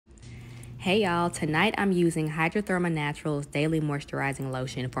Hey y'all, tonight I'm using Hydrotherma Naturals Daily Moisturizing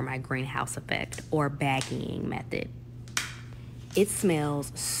Lotion for my greenhouse effect or bagging method. It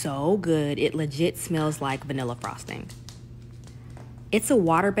smells so good, it legit smells like vanilla frosting. It's a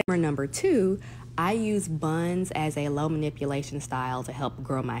water-based. Number 2, I use buns as a low manipulation style to help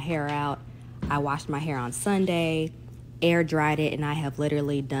grow my hair out. I washed my hair on Sunday, air dried it, and I have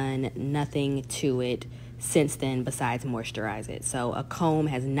literally done nothing to it since then besides moisturize it. So a comb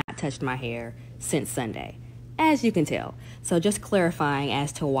has not touched my hair since Sunday, as you can tell. So just clarifying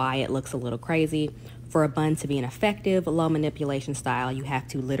as to why it looks a little crazy. For a bun to be an effective low manipulation style, you have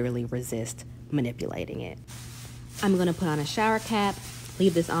to literally resist manipulating it. I'm gonna put on a shower cap,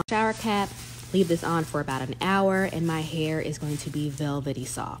 leave this on for about an hour, and my hair is going to be velvety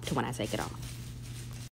soft when I take it off.